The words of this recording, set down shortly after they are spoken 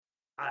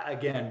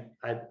again,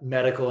 a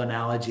medical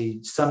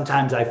analogy,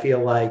 sometimes I feel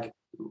like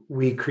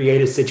we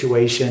create a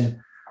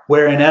situation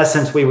where in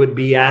essence we would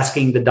be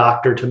asking the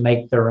doctor to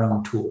make their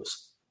own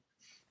tools.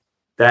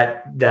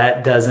 That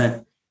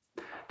isn't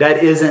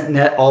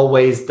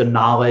always the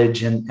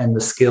knowledge and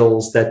the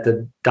skills that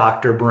the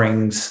doctor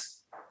brings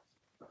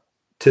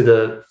to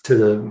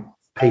the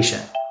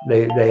patient.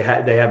 They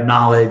have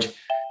knowledge,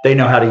 they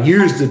know how to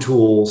use the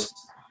tools,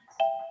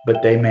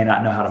 but they may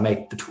not know how to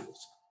make the tools.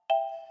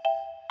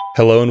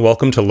 Hello and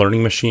welcome to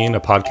Learning Machine,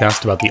 a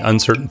podcast about the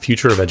uncertain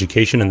future of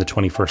education in the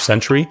 21st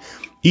century.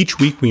 Each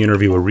week we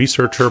interview a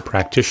researcher,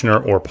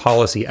 practitioner, or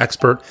policy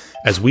expert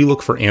as we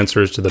look for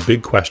answers to the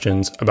big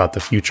questions about the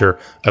future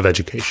of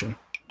education.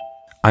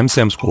 I'm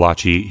Sam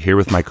Squillace, here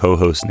with my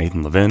co-host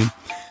Nathan Levin.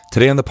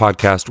 Today on the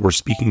podcast, we're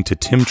speaking to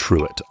Tim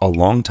Truitt, a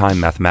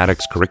longtime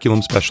mathematics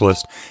curriculum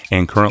specialist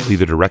and currently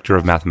the director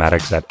of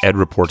mathematics at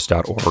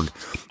edreports.org,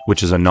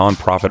 which is a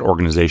nonprofit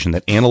organization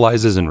that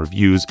analyzes and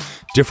reviews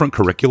different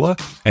curricula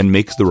and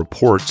makes the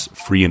reports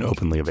free and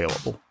openly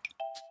available.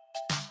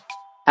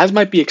 As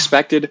might be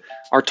expected,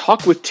 our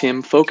talk with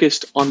Tim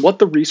focused on what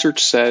the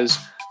research says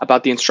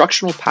about the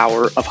instructional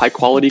power of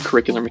high-quality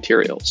curricular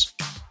materials.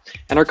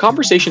 And our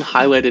conversation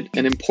highlighted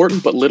an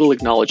important but little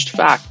acknowledged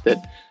fact that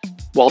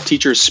while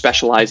teachers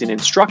specialize in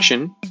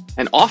instruction,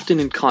 and often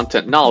in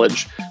content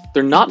knowledge,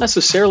 they're not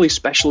necessarily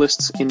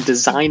specialists in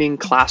designing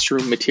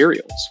classroom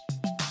materials.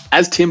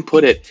 As Tim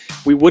put it,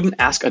 we wouldn't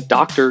ask a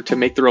doctor to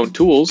make their own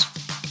tools,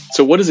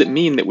 so what does it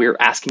mean that we're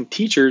asking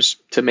teachers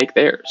to make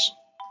theirs?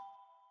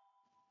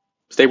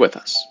 Stay with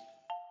us.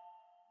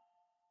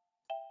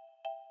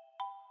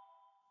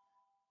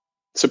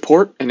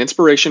 Support and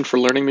inspiration for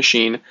Learning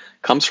Machine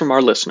comes from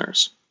our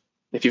listeners.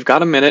 If you've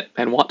got a minute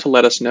and want to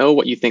let us know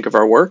what you think of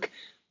our work,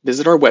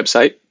 visit our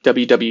website,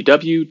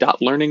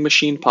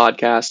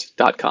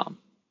 www.learningmachinepodcast.com.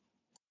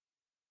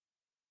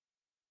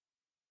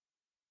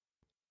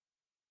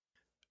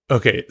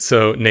 Okay,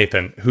 so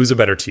Nathan, who's a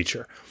better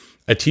teacher?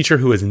 A teacher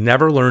who has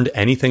never learned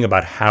anything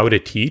about how to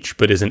teach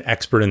but is an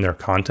expert in their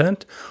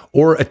content?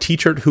 Or a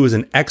teacher who is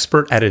an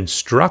expert at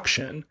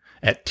instruction,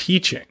 at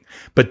teaching,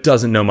 but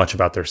doesn't know much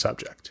about their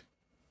subject?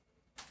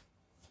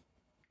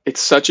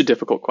 It's such a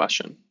difficult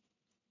question.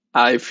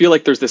 I feel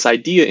like there's this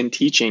idea in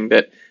teaching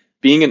that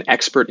being an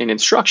expert in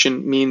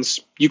instruction means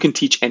you can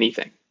teach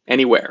anything,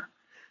 anywhere.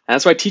 And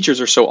that's why teachers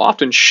are so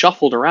often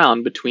shuffled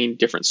around between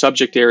different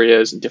subject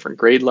areas and different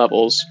grade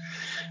levels.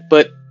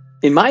 But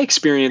in my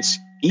experience,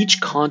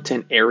 each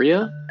content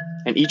area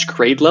and each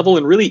grade level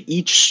and really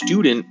each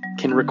student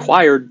can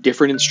require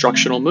different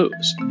instructional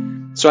moves.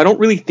 So I don't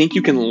really think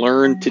you can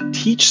learn to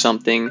teach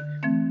something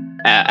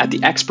at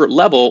the expert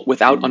level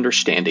without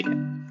understanding it.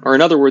 Or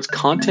in other words,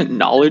 content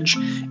knowledge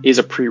is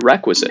a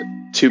prerequisite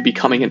to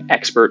becoming an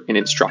expert in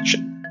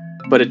instruction.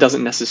 But it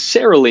doesn't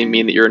necessarily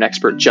mean that you're an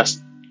expert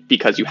just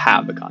because you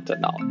have the content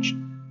knowledge.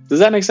 Does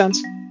that make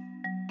sense?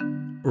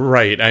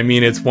 Right. I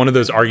mean, it's one of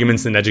those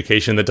arguments in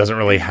education that doesn't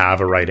really have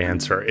a right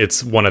answer.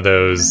 It's one of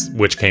those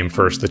which came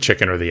first, the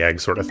chicken or the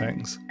egg sort of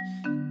things.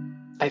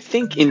 I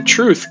think in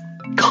truth,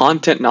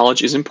 content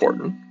knowledge is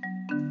important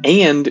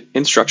and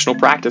instructional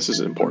practice is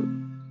important.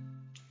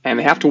 And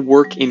they have to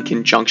work in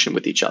conjunction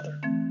with each other,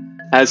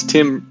 as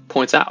Tim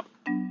points out.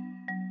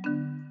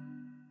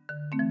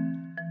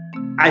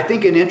 I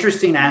think an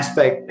interesting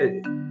aspect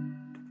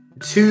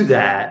to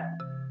that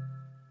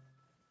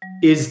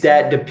is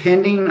that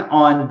depending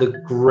on the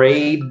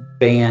grade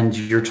bands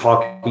you're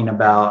talking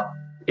about,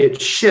 it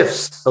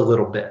shifts a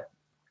little bit.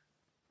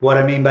 What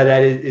I mean by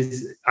that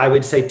is I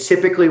would say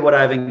typically what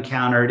I've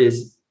encountered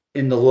is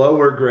in the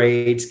lower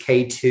grades,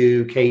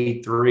 K2,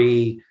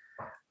 K3,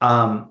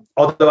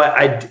 although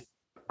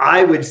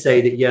I would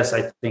say that, yes,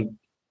 I think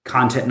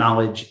content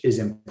knowledge is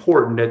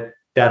important,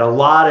 that a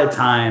lot of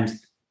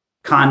times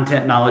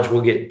content knowledge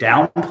will get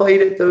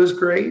downplayed at those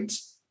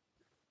grades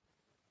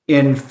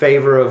in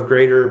favor of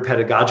greater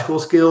pedagogical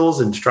skills,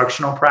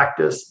 instructional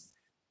practice.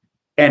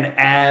 And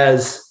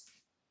as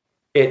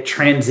it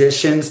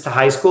transitions to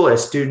high school,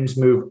 as students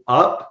move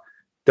up,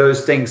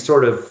 those things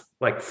sort of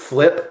like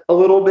flip a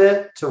little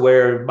bit to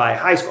where by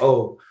high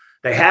school,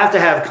 they have to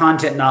have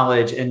content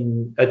knowledge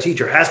and a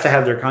teacher has to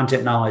have their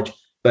content knowledge,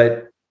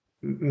 but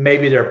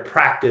maybe their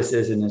practice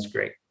isn't as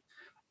great.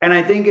 And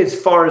I think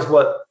as far as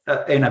what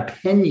an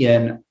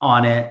opinion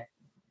on it,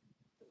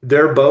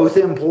 they're both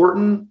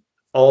important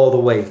all the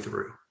way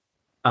through.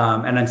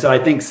 And so I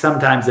think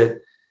sometimes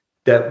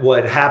that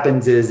what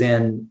happens is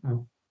in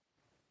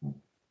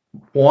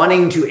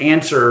wanting to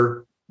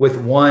answer with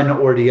one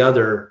or the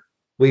other,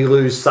 we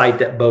lose sight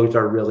that both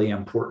are really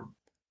important.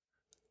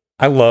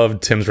 I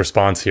loved Tim's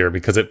response here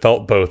because it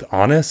felt both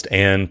honest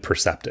and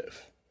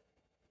perceptive.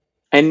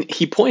 And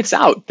he points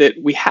out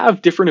that we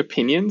have different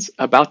opinions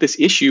about this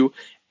issue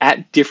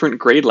at different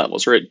grade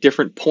levels or at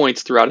different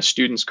points throughout a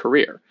student's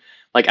career.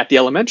 Like at the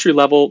elementary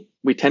level,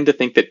 we tend to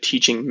think that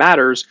teaching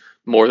matters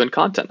more than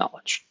content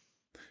knowledge.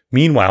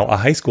 Meanwhile, a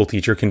high school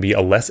teacher can be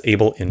a less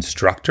able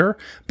instructor,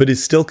 but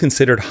is still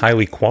considered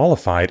highly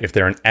qualified if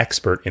they're an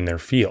expert in their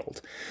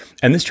field.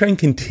 And this trend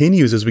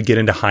continues as we get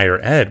into higher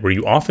ed, where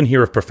you often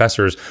hear of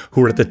professors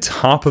who are at the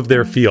top of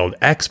their field,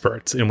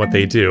 experts in what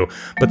they do,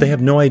 but they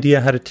have no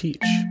idea how to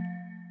teach.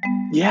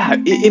 Yeah,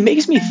 it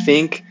makes me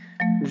think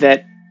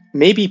that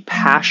maybe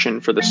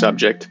passion for the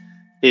subject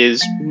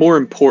is more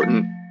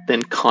important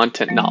than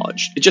content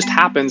knowledge. It just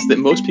happens that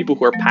most people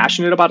who are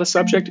passionate about a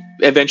subject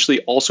eventually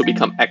also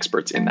become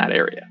experts in that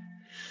area.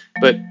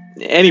 But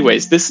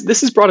anyways, this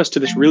has brought us to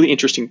this really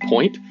interesting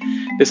point,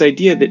 this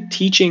idea that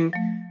teaching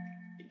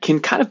can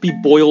kind of be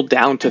boiled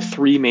down to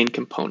three main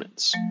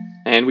components.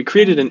 And we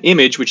created an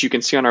image, which you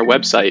can see on our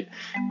website,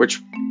 which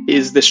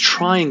is this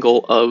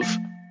triangle of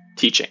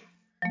teaching.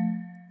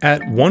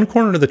 At one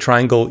corner of the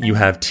triangle, you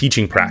have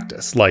teaching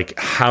practice, like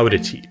how to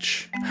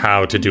teach,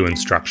 how to do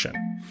instruction.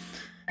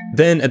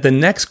 Then at the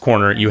next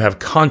corner, you have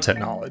content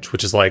knowledge,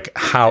 which is like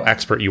how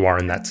expert you are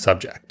in that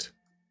subject.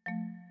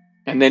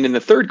 And then in the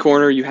third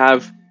corner, you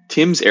have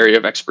Tim's area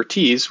of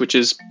expertise, which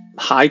is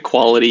high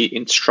quality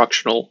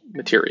instructional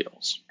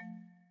materials.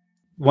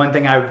 One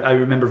thing I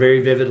remember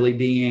very vividly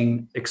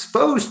being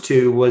exposed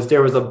to was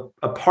there was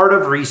a part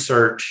of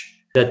research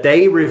that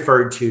they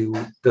referred to,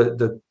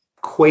 the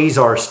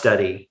quasar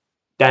study,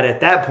 that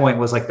at that point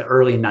was like the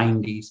early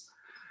 90s,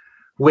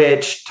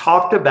 which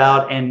talked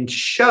about and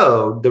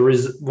showed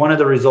one of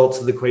the results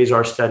of the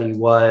quasar study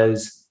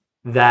was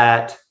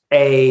that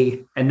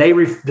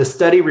the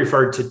study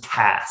referred to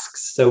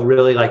tasks. So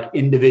really like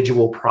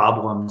individual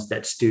problems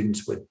that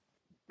students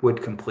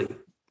would complete.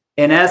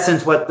 In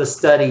essence, what the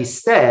study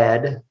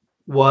said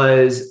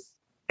was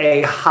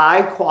a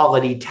high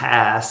quality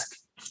task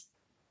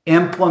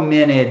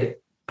implemented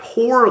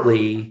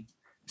poorly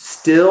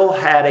still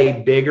had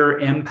a bigger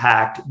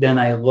impact than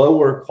a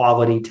lower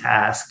quality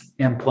task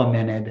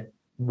implemented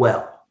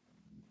well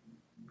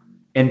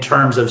in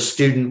terms of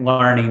student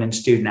learning and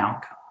student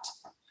outcomes.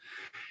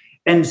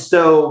 And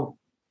so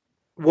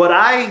what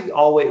I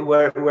always,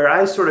 where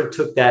I sort of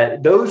took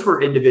that, those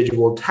were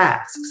individual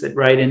tasks,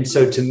 right? And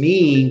so to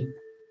me,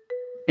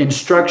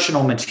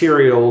 instructional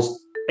materials,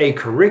 a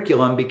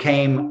curriculum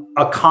became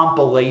a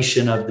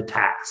compilation of the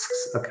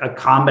tasks, a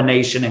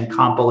combination and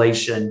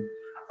compilation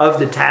of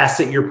the tasks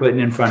that you're putting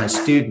in front of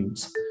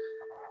students.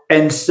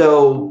 And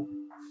so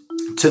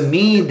to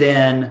me,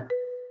 then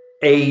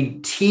a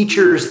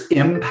teacher's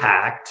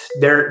impact,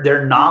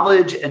 their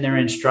knowledge and their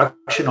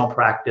instructional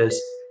practice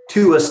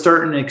to a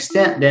certain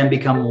extent then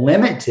become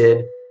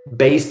limited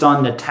based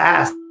on the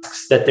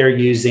tasks that they're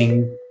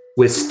using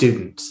with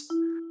students.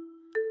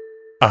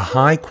 A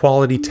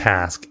high-quality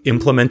task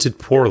implemented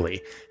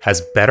poorly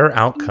has better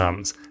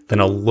outcomes than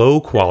a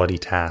low-quality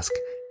task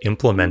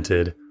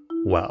implemented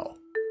well.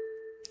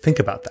 Think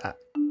about that.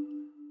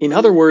 In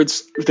other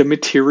words, the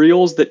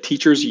materials that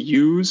teachers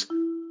use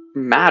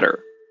matter.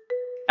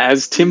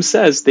 As Tim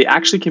says, they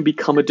actually can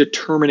become a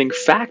determining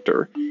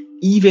factor,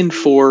 even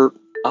for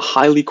a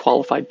highly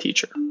qualified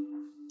teacher.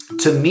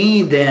 To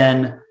me,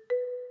 then,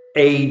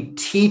 a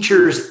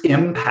teacher's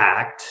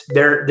impact,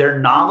 their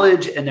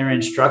knowledge and their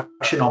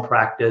instructional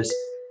practice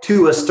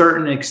to a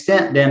certain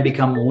extent then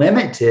become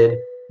limited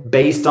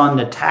based on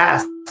the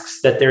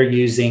tasks that they're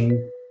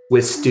using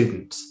with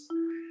students.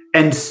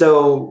 And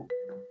so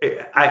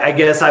I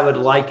guess I would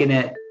liken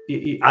it,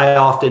 I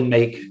often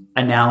make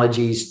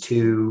analogies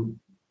to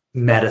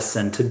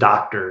medicine, to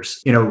doctors.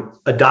 You know,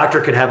 a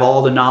doctor could have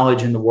all the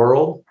knowledge in the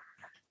world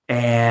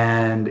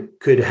and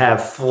could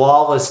have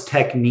flawless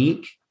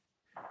technique.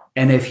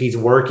 And if he's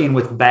working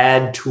with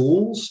bad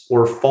tools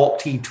or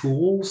faulty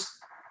tools,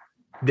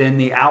 then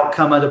the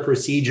outcome of the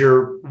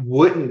procedure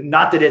wouldn't,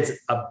 not that it's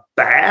a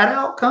bad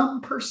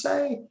outcome per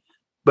se,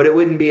 but it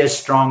wouldn't be as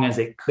strong as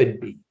it could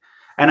be.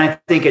 And I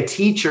think a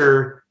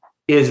teacher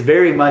is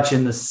very much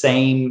in the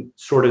same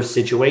sort of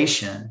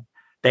situation.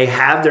 They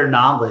have their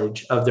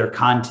knowledge of their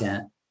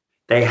content.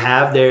 They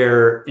have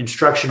their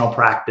instructional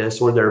practice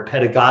or their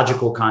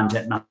pedagogical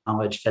content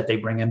knowledge that they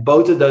bring in.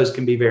 Both of those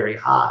can be very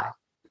high.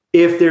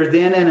 If they're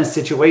then in a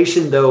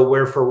situation, though,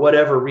 where for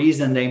whatever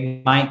reason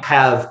they might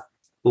have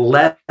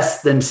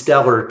less than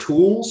stellar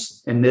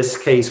tools, in this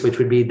case, which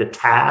would be the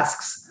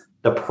tasks,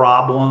 the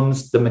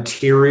problems, the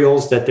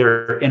materials that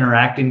they're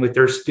interacting with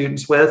their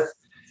students with,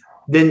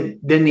 then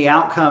the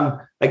outcome,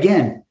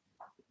 again,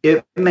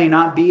 it may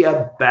not be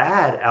a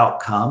bad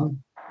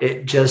outcome.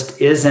 It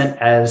just isn't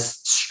as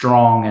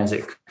strong as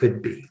it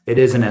could be. It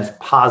isn't as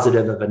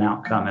positive of an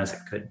outcome as it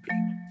could be.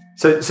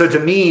 So to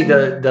me,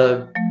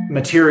 the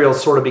material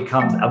sort of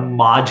becomes a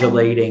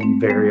modulating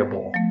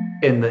variable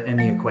in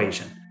the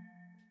equation.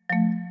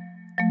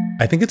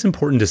 I think it's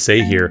important to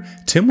say here,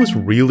 Tim was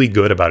really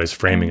good about his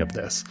framing of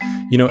this.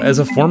 You know, as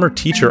a former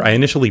teacher, I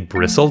initially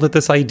bristled at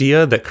this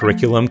idea that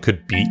curriculum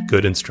could beat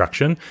good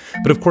instruction,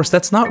 but of course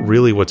that's not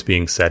really what's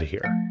being said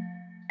here.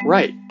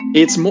 Right.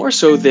 It's more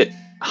so that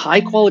high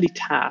quality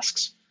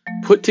tasks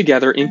put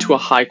together into a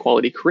high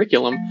quality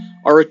curriculum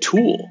are a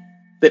tool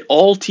that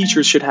all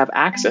teachers should have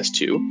access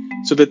to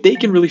so that they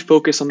can really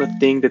focus on the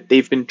thing that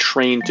they've been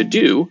trained to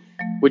do,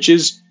 which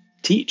is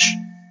teach.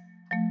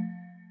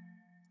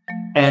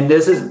 And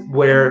this is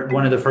where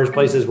one of the first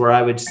places where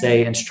I would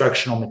say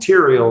instructional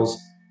materials,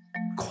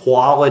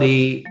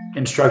 quality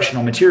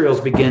instructional materials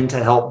begin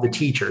to help the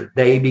teacher.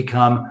 They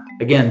become,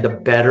 again, the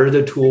better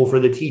the tool for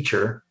the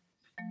teacher,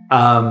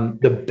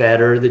 the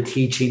better the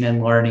teaching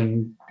and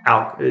learning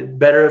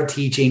better of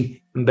teaching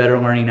and better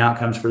learning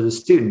outcomes for the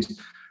students.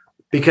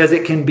 Because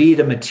it can be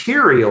the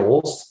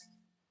materials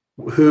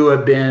who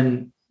have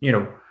been,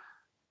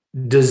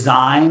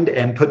 designed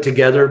and put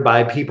together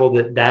by people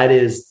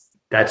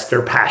that's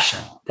their passion.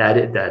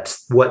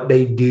 That's what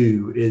they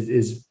do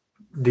is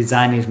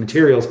design these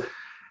materials.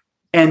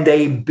 And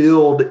they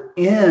build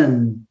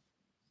in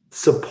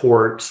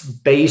supports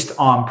based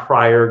on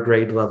prior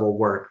grade level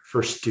work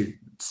for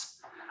students.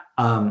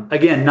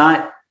 Again,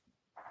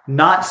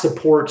 not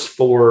supports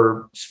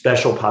for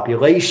special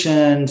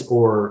populations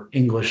or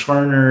English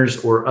learners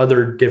or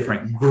other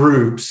different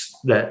groups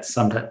that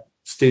sometimes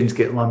students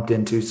get lumped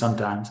into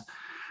sometimes,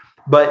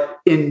 but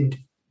in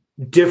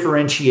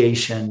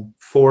differentiation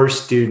for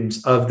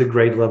students of the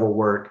grade level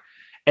work.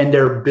 And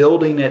they're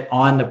building it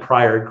on the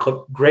prior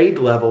grade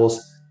levels.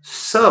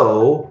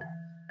 So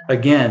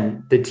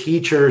again, the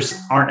teachers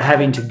aren't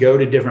having to go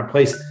to different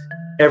places.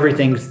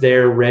 Everything's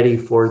there ready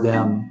for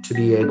them to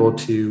be able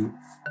to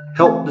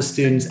help the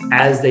students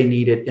as they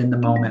need it in the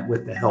moment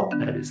with the help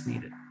that is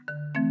needed.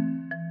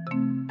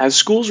 As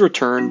schools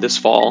return this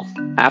fall,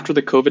 after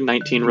the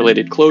COVID-19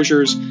 related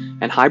closures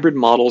and hybrid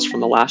models from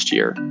the last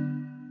year,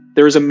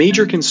 there is a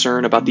major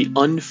concern about the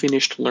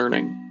unfinished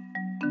learning,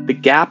 the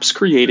gaps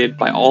created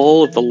by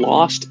all of the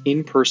lost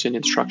in-person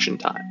instruction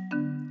time.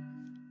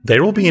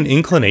 There will be an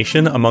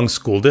inclination among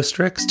school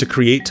districts to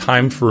create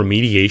time for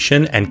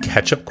remediation and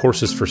catch-up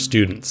courses for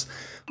students.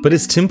 But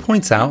as Tim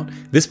points out,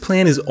 this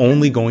plan is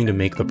only going to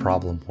make the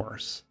problem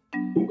worse.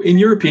 In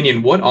your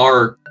opinion, what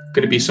are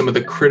going to be some of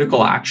the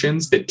critical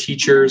actions that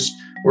teachers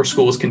or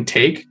schools can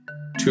take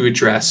to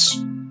address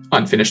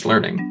unfinished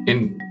learning,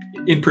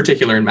 in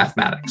particular in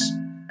mathematics?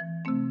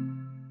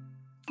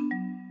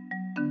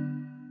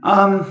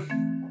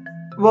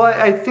 Well,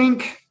 I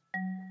think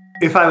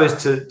if I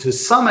was to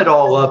sum it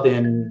all up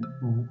in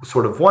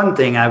sort of one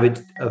thing,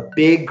 a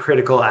big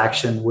critical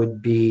action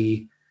would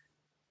be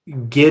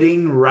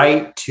getting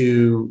right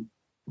to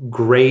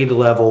grade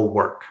level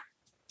work,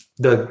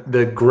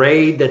 the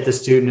grade that the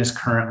student is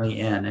currently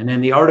in. And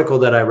in the article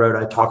that I wrote,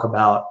 I talk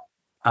about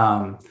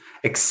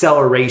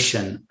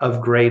acceleration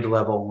of grade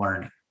level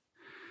learning.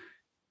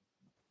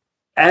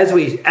 As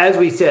we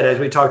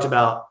talked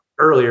about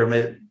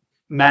earlier,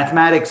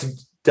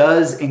 mathematics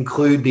does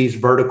include these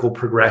vertical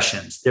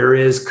progressions. There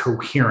is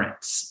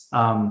coherence,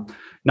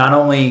 not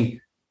only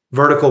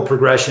vertical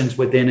progressions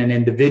within an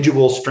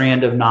individual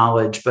strand of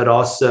knowledge, but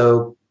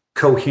also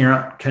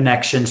coherent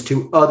connections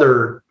to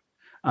other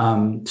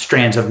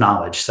strands of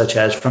knowledge, such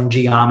as from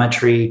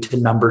geometry to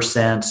number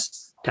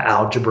sense to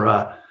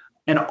algebra.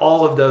 And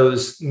all of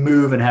those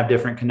move and have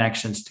different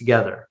connections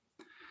together.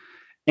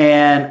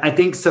 And I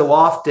think so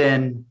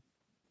often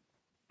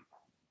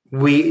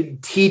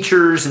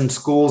teachers and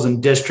schools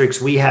and districts,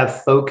 we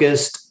have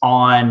focused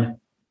on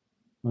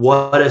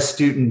what a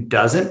student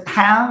doesn't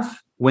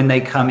have when they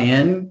come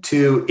in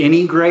to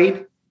any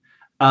grade,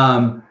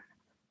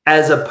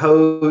 as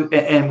opposed,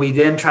 and we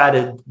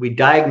then we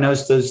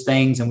diagnose those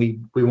things and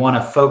we want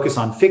to focus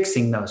on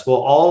fixing those. Well,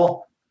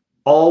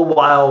 all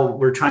while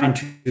we're trying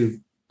to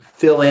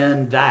fill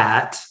in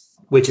that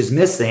which is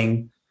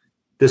missing,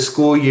 the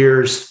school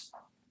year's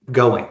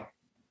going,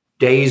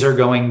 days are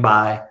going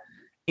by.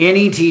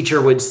 Any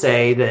teacher would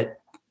say that,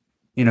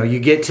 you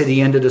get to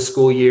the end of the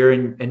school year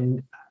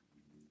and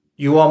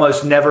you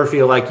almost never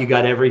feel like you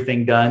got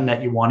everything done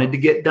that you wanted to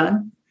get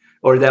done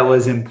or that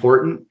was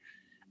important.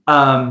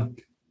 And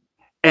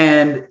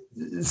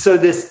so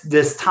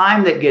this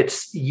time that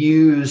gets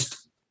used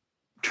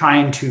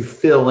trying to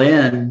fill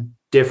in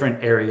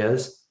different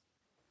areas,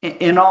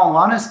 in all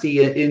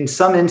honesty, in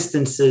some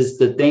instances,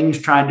 the things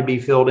trying to be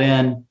filled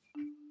in,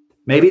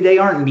 maybe they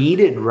aren't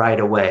needed right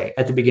away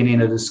at the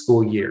beginning of the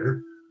school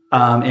year.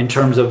 In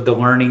terms of the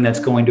learning that's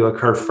going to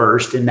occur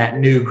first in that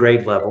new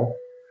grade level.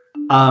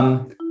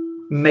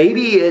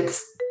 Maybe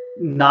it's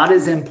not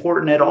as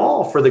important at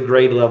all for the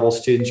grade level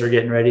students are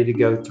getting ready to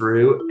go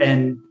through.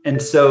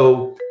 And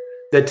so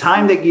the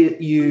time that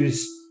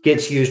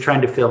gets used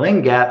trying to fill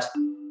in gaps,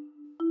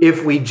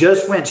 if we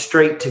just went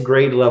straight to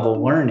grade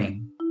level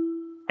learning,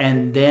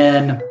 and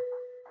then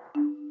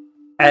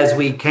as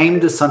we came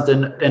to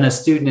something and a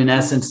student in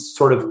essence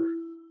sort of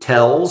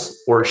tells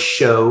or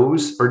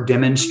shows or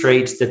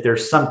demonstrates that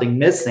there's something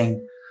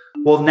missing,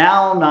 well,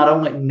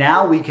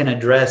 now we can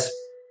address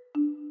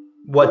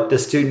what the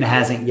student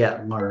hasn't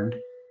yet learned,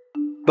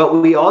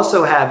 but we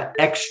also have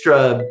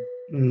extra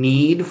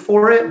need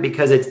for it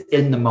because it's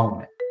in the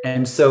moment.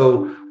 And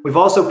so we've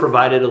also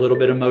provided a little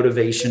bit of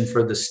motivation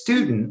for the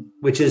student,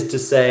 which is to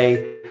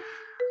say,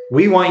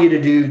 we want you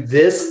to do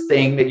this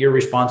thing that you're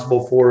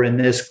responsible for in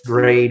this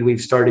grade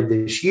we've started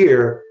this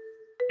year.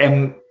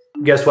 And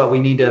guess what? We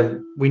need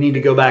to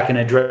go back and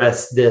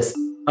address this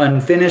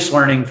unfinished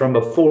learning from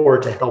before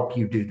to help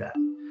you do that.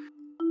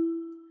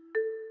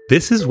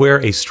 This is where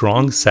a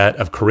strong set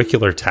of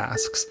curricular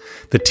tasks,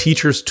 the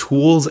teacher's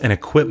tools and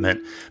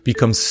equipment,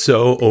 becomes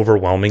so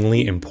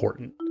overwhelmingly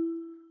important.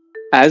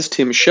 As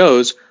Tim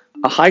shows,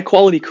 a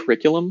high-quality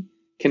curriculum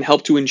can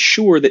help to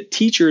ensure that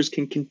teachers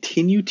can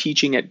continue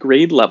teaching at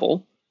grade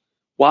level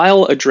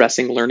while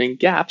addressing learning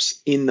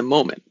gaps in the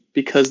moment,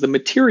 because the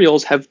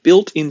materials have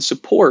built-in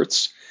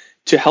supports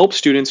to help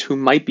students who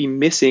might be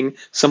missing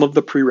some of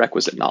the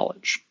prerequisite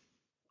knowledge.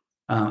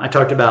 I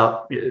talked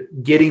about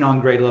getting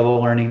on grade level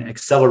learning,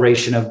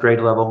 acceleration of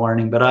grade level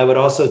learning, but I would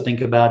also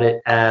think about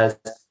it as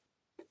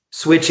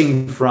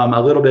switching from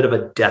a little bit of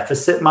a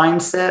deficit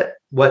mindset,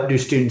 what do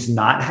students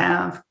not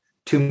have,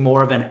 to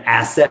more of an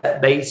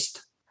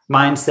asset-based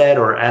mindset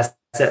or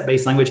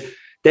asset-based language.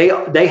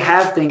 They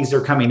have things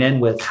they're coming in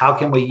with. How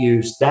can we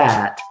use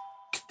that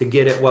to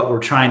get at what we're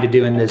trying to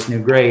do in this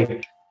new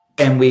grade?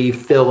 And we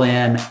fill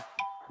in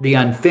the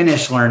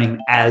unfinished learning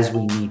as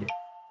we need it.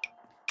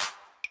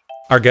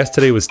 Our guest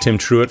today was Tim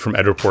Truitt from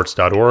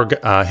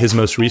edreports.org. His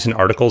most recent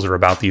articles are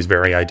about these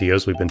very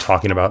ideas we've been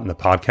talking about in the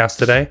podcast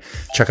today.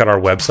 Check out our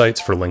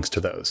websites for links to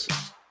those.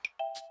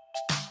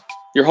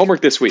 Your homework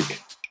this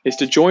week is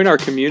to join our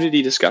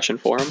community discussion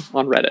forum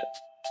on Reddit.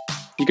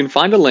 You can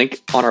find a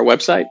link on our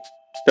website,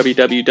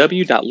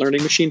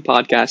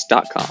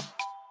 www.learningmachinepodcast.com.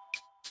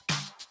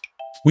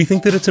 We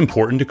think that it's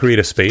important to create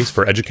a space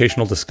for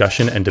educational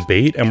discussion and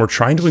debate, and we're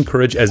trying to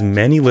encourage as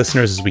many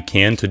listeners as we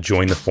can to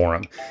join the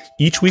forum.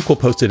 Each week we'll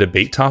post a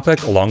debate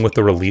topic along with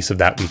the release of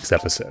that week's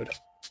episode.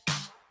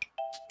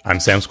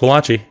 I'm Sam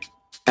Squillace.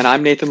 And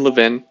I'm Nathan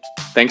Levin.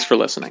 Thanks for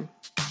listening.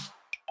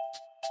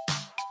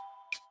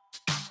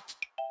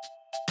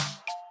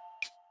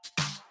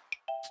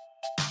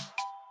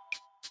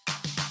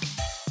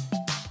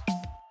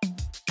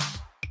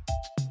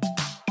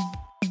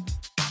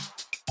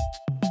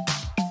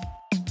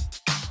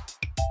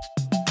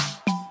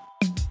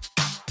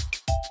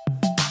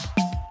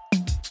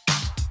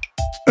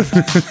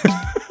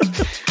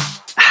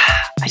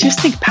 I just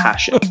think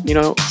passion,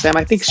 Sam,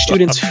 I think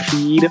students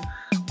feed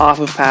off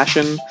of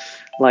passion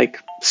like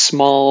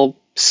small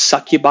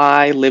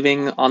succubi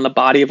living on the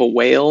body of a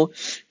whale.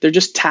 They're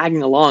just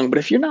tagging along. But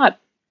if you're not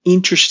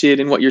interested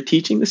in what you're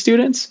teaching the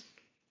students,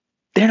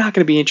 they're not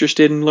going to be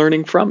interested in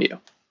learning from you.